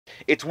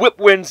It's WIP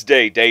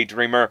Wednesday,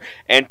 Daydreamer,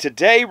 and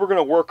today we're going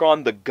to work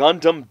on the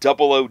Gundam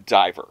 00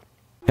 Diver.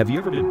 Have you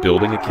ever been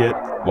building a kit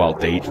while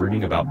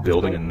daydreaming about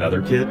building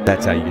another kit?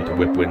 That's how you get to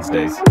WIP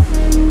Wednesdays.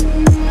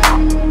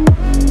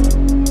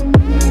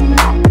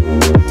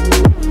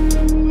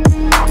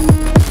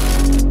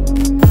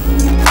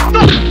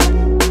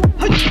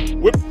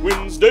 WIP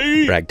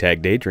Wednesday!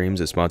 Ragtag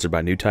Daydreams is sponsored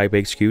by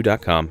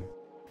NewTypeHQ.com.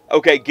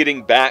 Okay,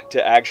 getting back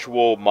to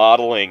actual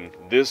modeling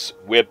this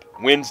WIP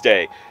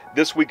Wednesday.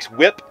 This week's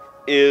WIP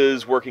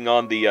is working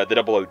on the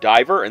 00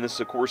 Diver, and this,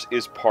 of course,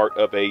 is part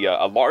of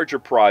a larger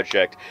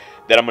project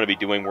that I'm going to be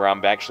doing where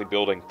I'm actually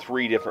building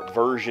 3 different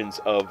versions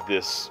of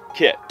this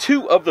kit.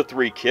 2 of the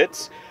 3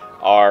 kits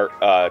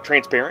are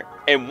transparent,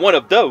 and one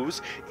of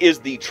those is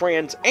the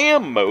Trans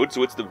Am mode,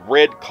 so it's the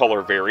red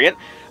color variant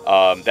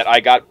that I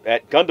got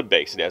at Gundam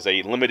Base. It has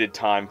a limited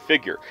time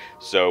figure.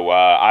 So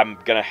I'm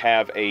going to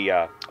have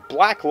a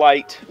black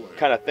light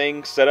kind of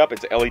thing set up.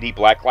 It's an LED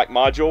black light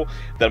module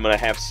that I'm going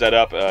to have set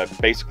up.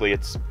 Basically,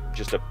 it's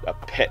just a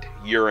pet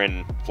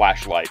urine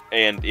flashlight,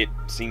 and it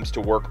seems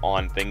to work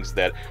on things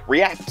that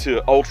react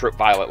to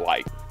ultraviolet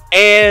light.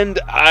 And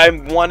I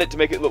want it to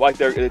make it look like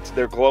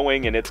they're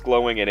glowing, and it's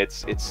glowing, and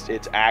it's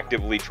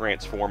actively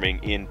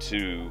transforming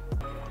into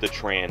the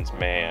Trans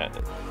Man.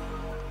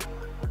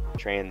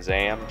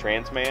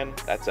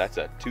 That's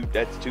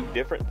two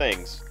different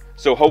things.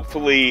 So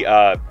hopefully,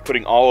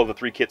 putting all of the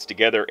 3 kits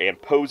together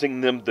and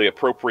posing them the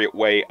appropriate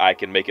way, I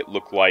can make it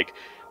look like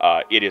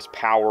it is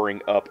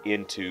powering up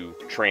into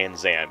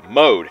Trans Am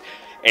mode.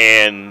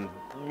 And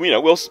you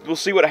know, we'll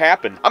see what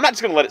happens. I'm not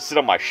just going to let it sit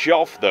on my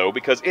shelf, though,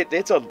 because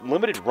it's a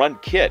limited run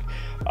kit.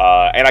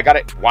 And I got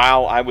it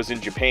while I was in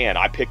Japan.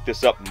 I picked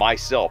this up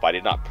myself. I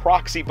did not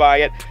proxy buy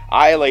it.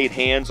 I laid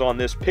hands on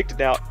this, picked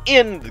it out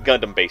in the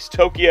Gundam Base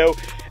Tokyo,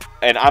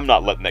 and I'm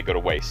not letting that go to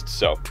waste.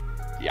 So,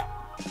 yeah.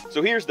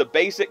 So here's the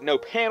basic, no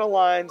panel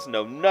lines,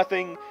 no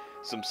nothing,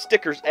 some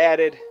stickers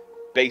added,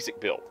 basic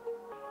build.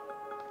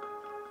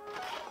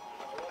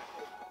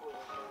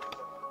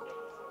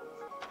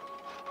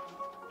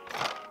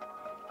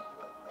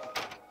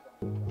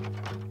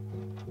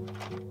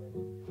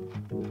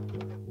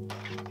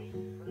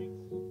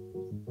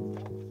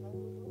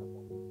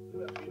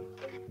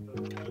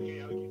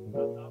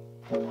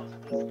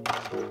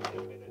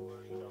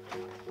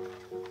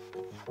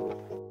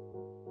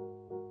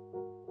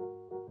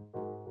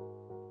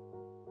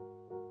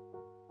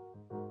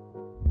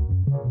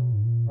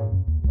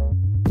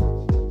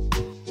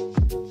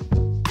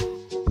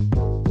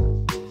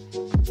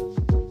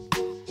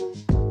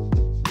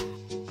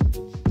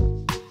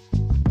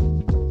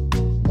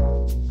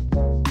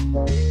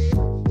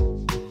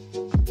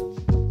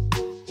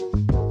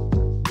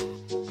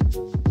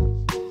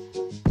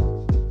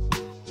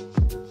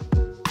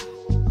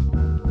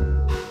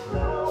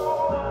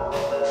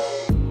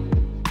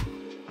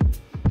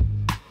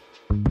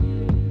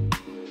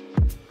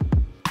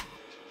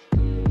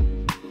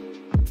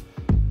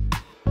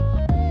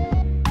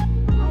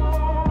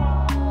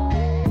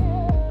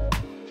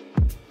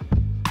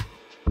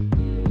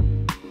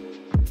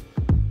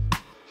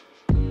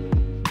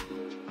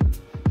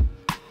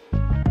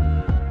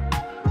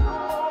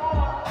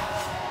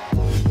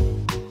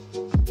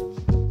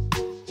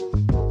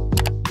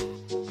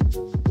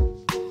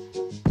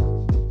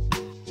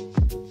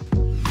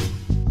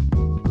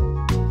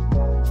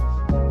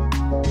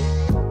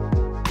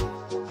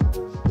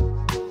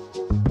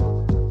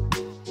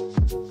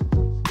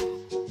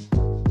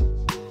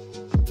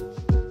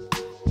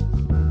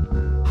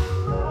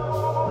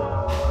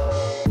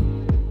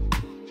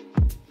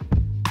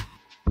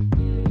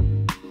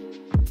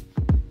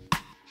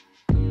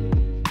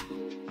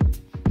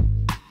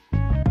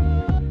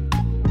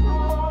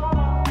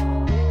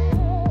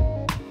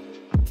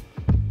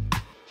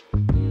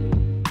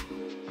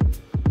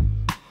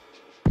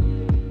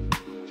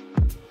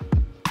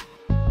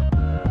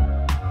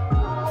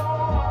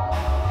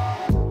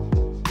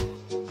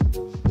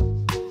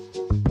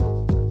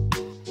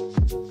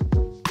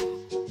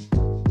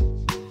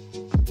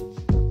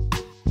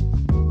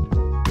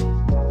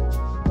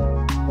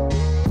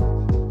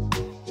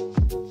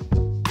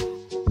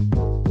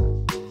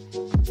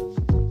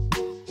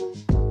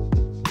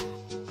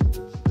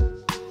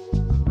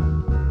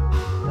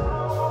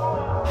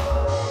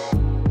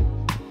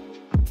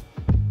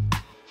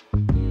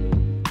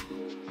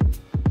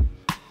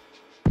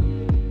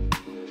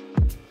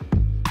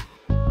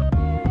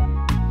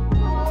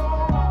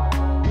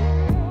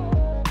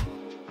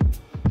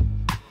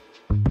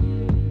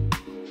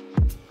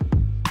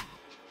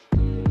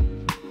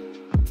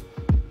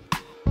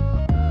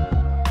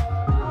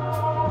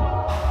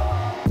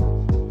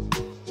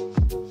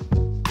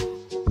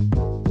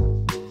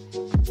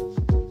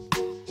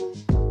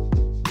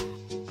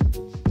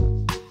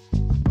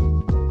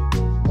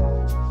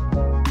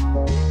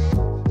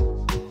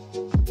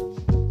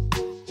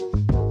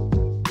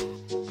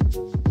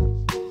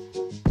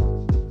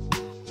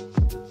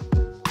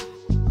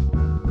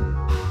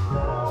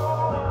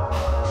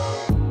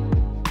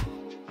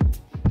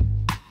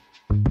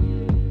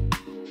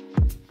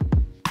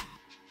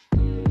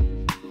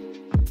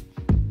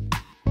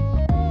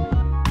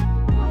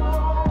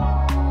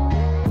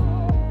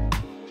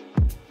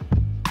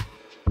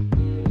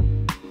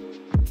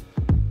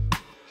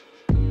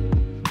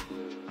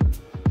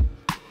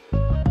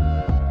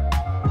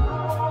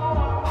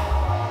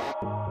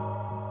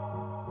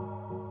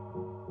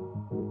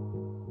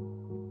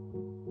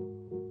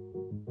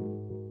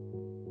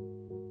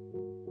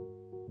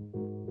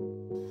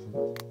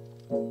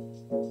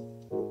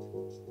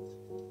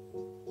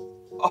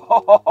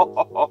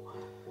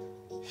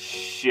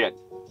 Shit.